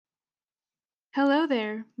Hello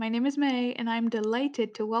there, my name is May, and I'm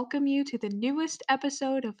delighted to welcome you to the newest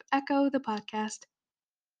episode of Echo the Podcast.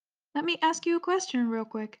 Let me ask you a question real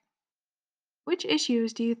quick. Which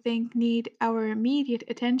issues do you think need our immediate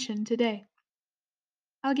attention today?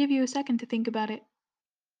 I'll give you a second to think about it.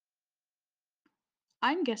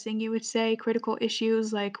 I'm guessing you would say critical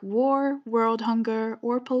issues like war, world hunger,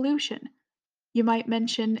 or pollution. You might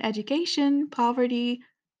mention education, poverty,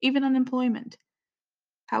 even unemployment.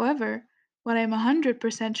 However, what I'm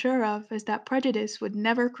 100% sure of is that prejudice would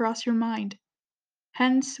never cross your mind.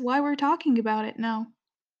 Hence, why we're talking about it now.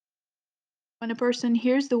 When a person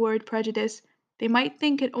hears the word prejudice, they might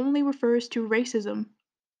think it only refers to racism.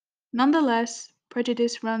 Nonetheless,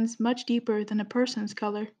 prejudice runs much deeper than a person's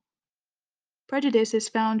color. Prejudice is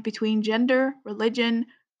found between gender, religion,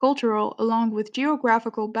 cultural, along with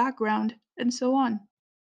geographical background, and so on.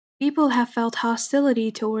 People have felt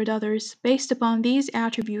hostility toward others based upon these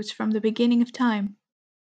attributes from the beginning of time.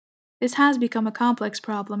 This has become a complex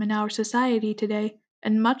problem in our society today,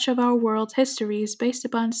 and much of our world's history is based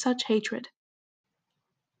upon such hatred.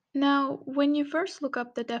 Now, when you first look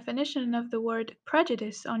up the definition of the word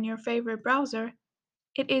prejudice on your favorite browser,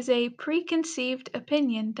 it is a preconceived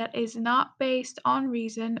opinion that is not based on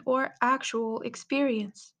reason or actual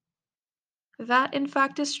experience. That, in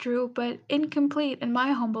fact, is true, but incomplete in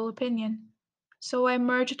my humble opinion. So I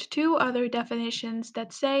merged two other definitions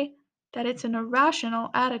that say that it's an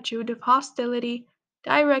irrational attitude of hostility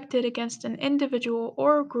directed against an individual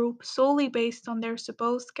or group solely based on their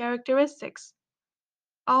supposed characteristics.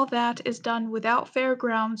 All that is done without fair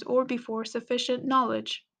grounds or before sufficient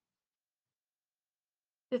knowledge.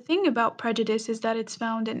 The thing about prejudice is that it's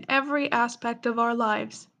found in every aspect of our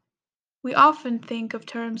lives. We often think of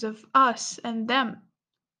terms of us and them,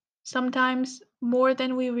 sometimes more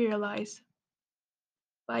than we realize.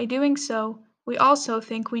 By doing so, we also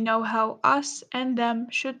think we know how us and them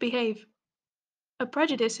should behave. A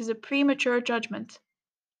prejudice is a premature judgment.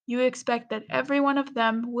 You expect that every one of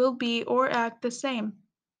them will be or act the same.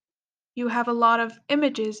 You have a lot of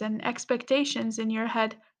images and expectations in your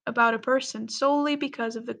head about a person solely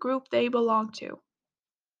because of the group they belong to.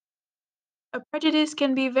 A prejudice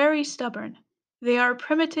can be very stubborn. They are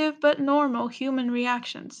primitive but normal human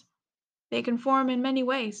reactions. They can form in many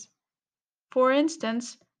ways. For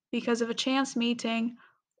instance, because of a chance meeting,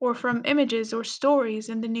 or from images or stories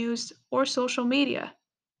in the news or social media.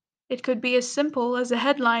 It could be as simple as a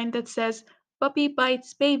headline that says, "Puppy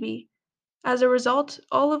bites baby." As a result,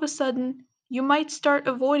 all of a sudden, you might start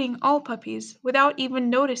avoiding all puppies without even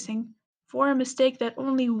noticing for a mistake that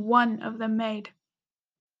only one of them made.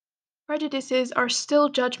 Prejudices are still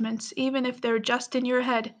judgments, even if they're just in your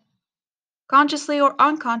head. Consciously or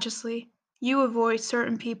unconsciously, you avoid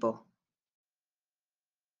certain people.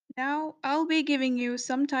 Now, I'll be giving you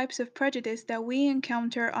some types of prejudice that we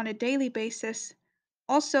encounter on a daily basis.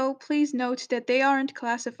 Also, please note that they aren't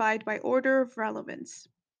classified by order of relevance.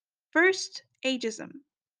 First, ageism,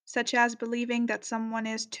 such as believing that someone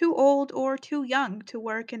is too old or too young to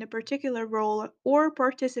work in a particular role or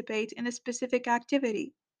participate in a specific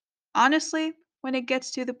activity. Honestly, when it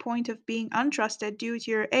gets to the point of being untrusted due to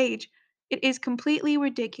your age, it is completely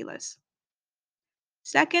ridiculous.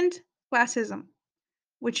 Second, classism,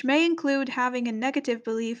 which may include having a negative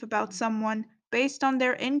belief about someone based on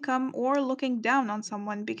their income or looking down on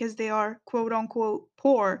someone because they are quote unquote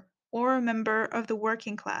poor or a member of the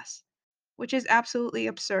working class, which is absolutely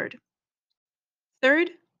absurd. Third,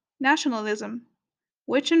 nationalism,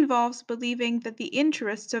 which involves believing that the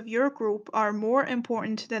interests of your group are more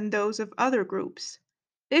important than those of other groups.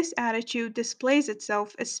 This attitude displays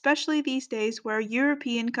itself especially these days where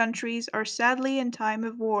European countries are sadly in time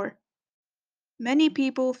of war. Many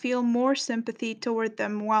people feel more sympathy toward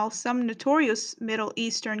them, while some notorious Middle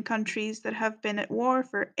Eastern countries that have been at war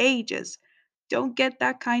for ages don't get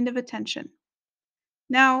that kind of attention.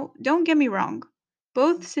 Now, don't get me wrong,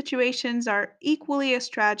 both situations are equally as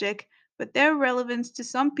tragic, but their relevance to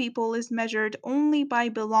some people is measured only by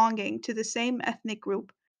belonging to the same ethnic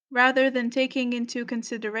group, rather than taking into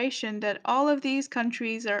consideration that all of these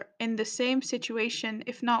countries are in the same situation,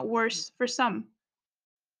 if not worse, for some.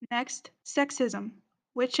 Next, sexism,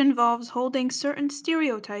 which involves holding certain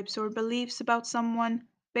stereotypes or beliefs about someone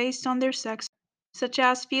based on their sex, such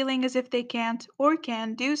as feeling as if they can't or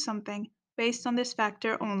can do something based on this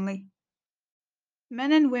factor only.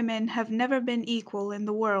 Men and women have never been equal in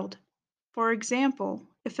the world. For example,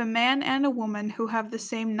 if a man and a woman who have the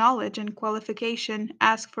same knowledge and qualification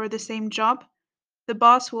ask for the same job, the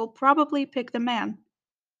boss will probably pick the man.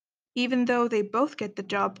 Even though they both get the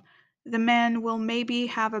job, the man will maybe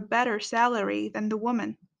have a better salary than the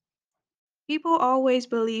woman. People always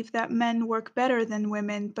believe that men work better than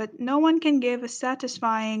women, but no one can give a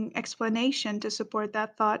satisfying explanation to support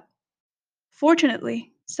that thought.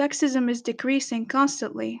 Fortunately, sexism is decreasing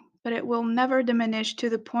constantly, but it will never diminish to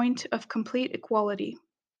the point of complete equality.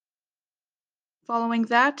 Following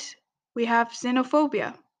that, we have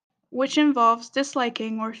xenophobia, which involves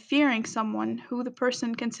disliking or fearing someone who the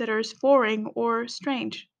person considers foreign or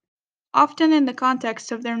strange, often in the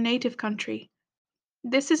context of their native country.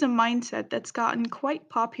 This is a mindset that's gotten quite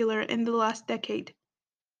popular in the last decade.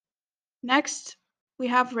 Next, we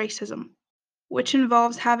have racism, which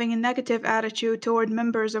involves having a negative attitude toward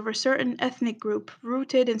members of a certain ethnic group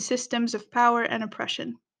rooted in systems of power and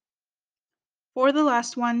oppression. For the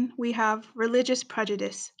last one, we have religious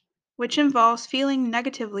prejudice, which involves feeling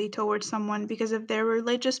negatively towards someone because of their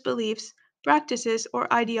religious beliefs, practices,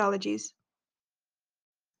 or ideologies.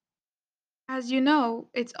 As you know,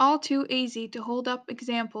 it's all too easy to hold up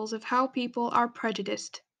examples of how people are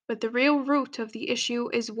prejudiced, but the real root of the issue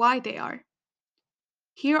is why they are.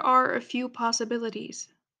 Here are a few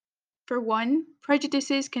possibilities. For one,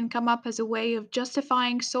 prejudices can come up as a way of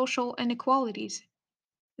justifying social inequalities.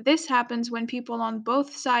 This happens when people on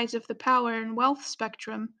both sides of the power and wealth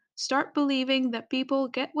spectrum start believing that people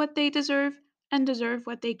get what they deserve and deserve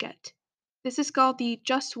what they get. This is called the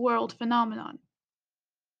just world phenomenon.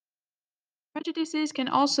 Prejudices can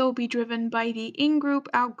also be driven by the in group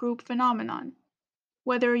out group phenomenon.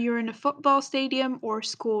 Whether you're in a football stadium or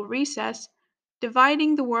school recess,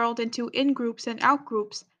 dividing the world into in groups and out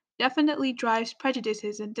groups definitely drives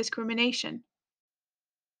prejudices and discrimination.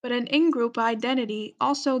 But an in group identity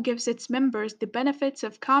also gives its members the benefits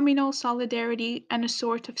of communal solidarity and a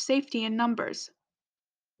sort of safety in numbers.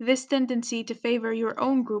 This tendency to favor your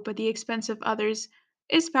own group at the expense of others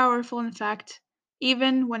is powerful in fact,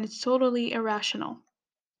 even when it's totally irrational.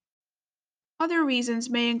 Other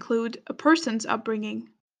reasons may include a person's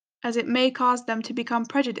upbringing, as it may cause them to become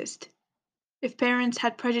prejudiced. If parents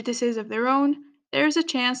had prejudices of their own, there is a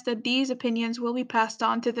chance that these opinions will be passed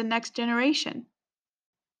on to the next generation.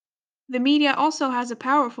 The media also has a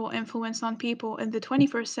powerful influence on people in the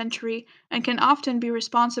 21st century and can often be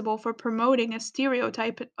responsible for promoting a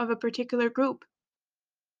stereotype of a particular group.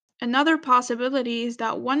 Another possibility is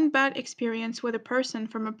that one bad experience with a person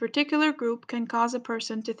from a particular group can cause a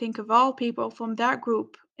person to think of all people from that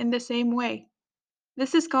group in the same way.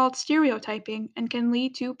 This is called stereotyping and can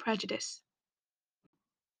lead to prejudice.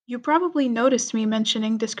 You probably noticed me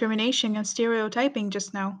mentioning discrimination and stereotyping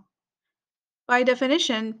just now. By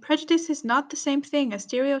definition, prejudice is not the same thing as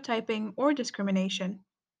stereotyping or discrimination,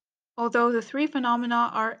 although the three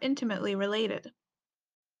phenomena are intimately related.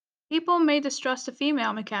 People may distrust a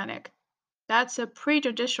female mechanic. That's a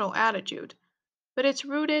prejudicial attitude, but it's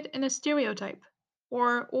rooted in a stereotype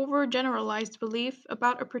or overgeneralized belief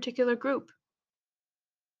about a particular group.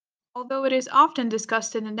 Although it is often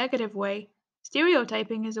discussed in a negative way,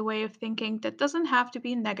 stereotyping is a way of thinking that doesn't have to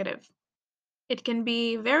be negative. It can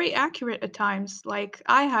be very accurate at times, like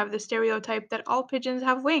I have the stereotype that all pigeons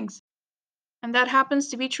have wings, and that happens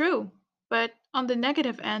to be true. But on the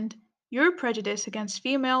negative end, your prejudice against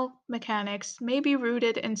female mechanics may be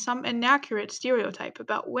rooted in some inaccurate stereotype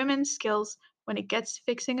about women's skills when it gets to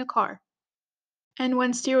fixing a car. And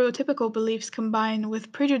when stereotypical beliefs combine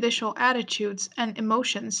with prejudicial attitudes and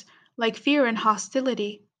emotions, like fear and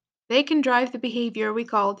hostility, they can drive the behavior we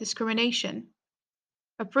call discrimination.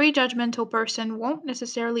 A prejudgmental person won't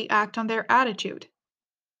necessarily act on their attitude.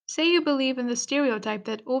 Say you believe in the stereotype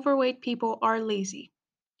that overweight people are lazy.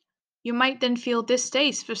 You might then feel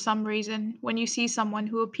distaste for some reason when you see someone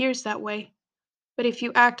who appears that way. But if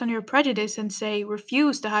you act on your prejudice and say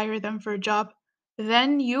refuse to hire them for a job,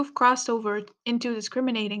 then you've crossed over into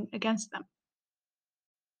discriminating against them.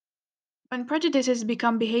 When prejudices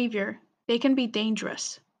become behavior, they can be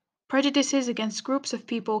dangerous. Prejudices against groups of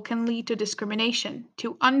people can lead to discrimination,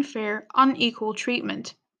 to unfair, unequal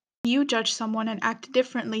treatment. You judge someone and act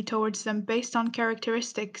differently towards them based on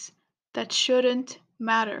characteristics that shouldn't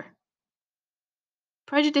matter.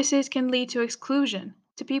 Prejudices can lead to exclusion,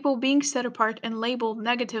 to people being set apart and labeled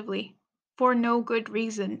negatively for no good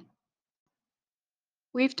reason.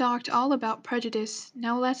 We've talked all about prejudice,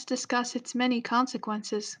 now let's discuss its many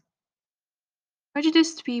consequences.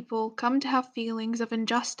 Prejudiced people come to have feelings of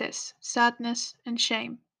injustice, sadness, and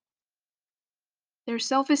shame. Their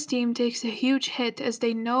self esteem takes a huge hit as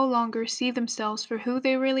they no longer see themselves for who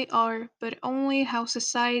they really are, but only how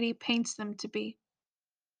society paints them to be.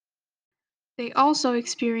 They also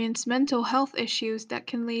experience mental health issues that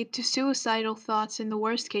can lead to suicidal thoughts in the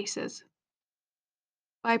worst cases.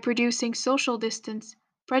 By producing social distance,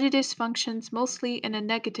 prejudice functions mostly in a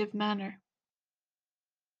negative manner.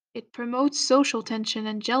 It promotes social tension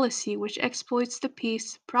and jealousy, which exploits the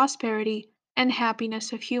peace, prosperity, and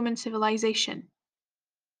happiness of human civilization.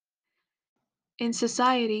 In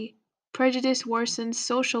society, prejudice worsens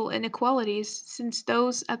social inequalities since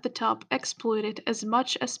those at the top exploit it as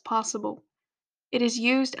much as possible. It is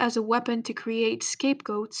used as a weapon to create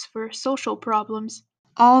scapegoats for social problems.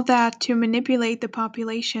 All that to manipulate the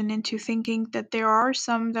population into thinking that there are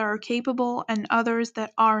some that are capable and others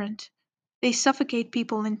that aren't. They suffocate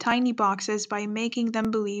people in tiny boxes by making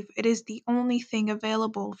them believe it is the only thing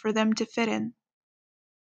available for them to fit in.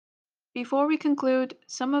 Before we conclude,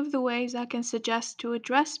 some of the ways I can suggest to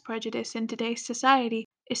address prejudice in today's society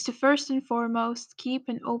is to first and foremost keep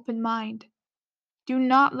an open mind. Do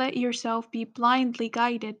not let yourself be blindly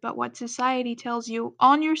guided by what society tells you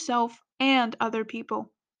on yourself and other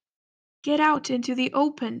people. Get out into the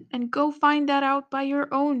open and go find that out by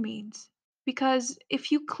your own means. Because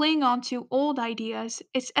if you cling onto old ideas,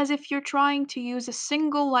 it's as if you're trying to use a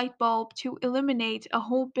single light bulb to illuminate a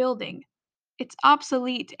whole building. It's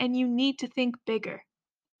obsolete and you need to think bigger.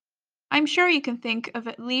 I'm sure you can think of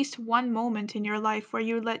at least one moment in your life where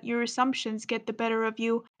you let your assumptions get the better of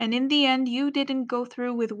you, and in the end, you didn't go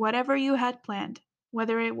through with whatever you had planned,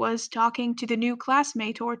 whether it was talking to the new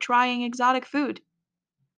classmate or trying exotic food.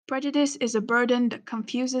 Prejudice is a burden that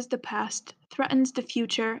confuses the past, threatens the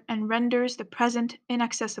future, and renders the present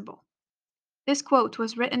inaccessible. This quote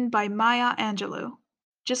was written by Maya Angelou.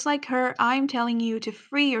 Just like her, I'm telling you to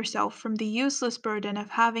free yourself from the useless burden of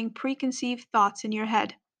having preconceived thoughts in your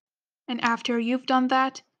head. And after you've done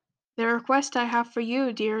that, the request I have for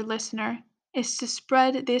you, dear listener, is to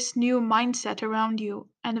spread this new mindset around you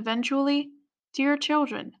and eventually to your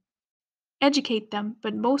children. Educate them,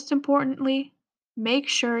 but most importantly, make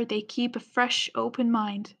sure they keep a fresh, open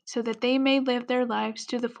mind so that they may live their lives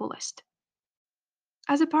to the fullest.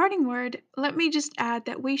 As a parting word, let me just add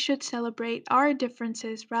that we should celebrate our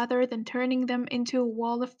differences rather than turning them into a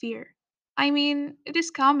wall of fear. I mean, it is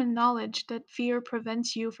common knowledge that fear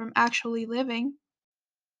prevents you from actually living.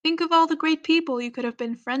 Think of all the great people you could have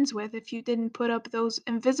been friends with if you didn't put up those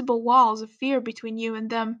invisible walls of fear between you and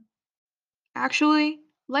them. Actually,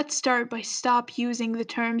 let's start by stop using the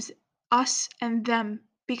terms us and them,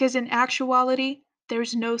 because in actuality,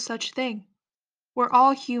 there's no such thing. We're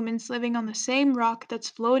all humans living on the same rock that's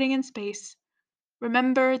floating in space.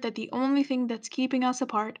 Remember that the only thing that's keeping us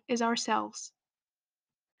apart is ourselves.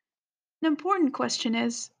 An important question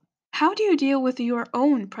is, how do you deal with your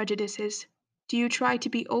own prejudices? Do you try to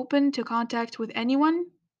be open to contact with anyone?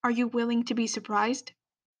 Are you willing to be surprised?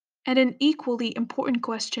 And an equally important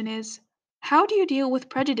question is, how do you deal with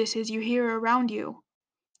prejudices you hear around you?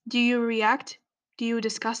 Do you react? Do you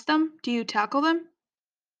discuss them? Do you tackle them?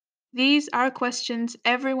 These are questions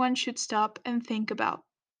everyone should stop and think about.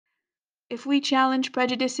 If we challenge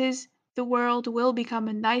prejudices, the world will become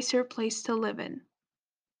a nicer place to live in.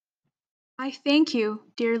 I thank you,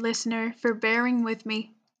 dear listener, for bearing with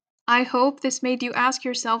me. I hope this made you ask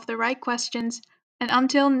yourself the right questions, and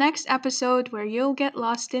until next episode where you'll get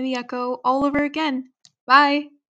lost in the echo all over again. Bye!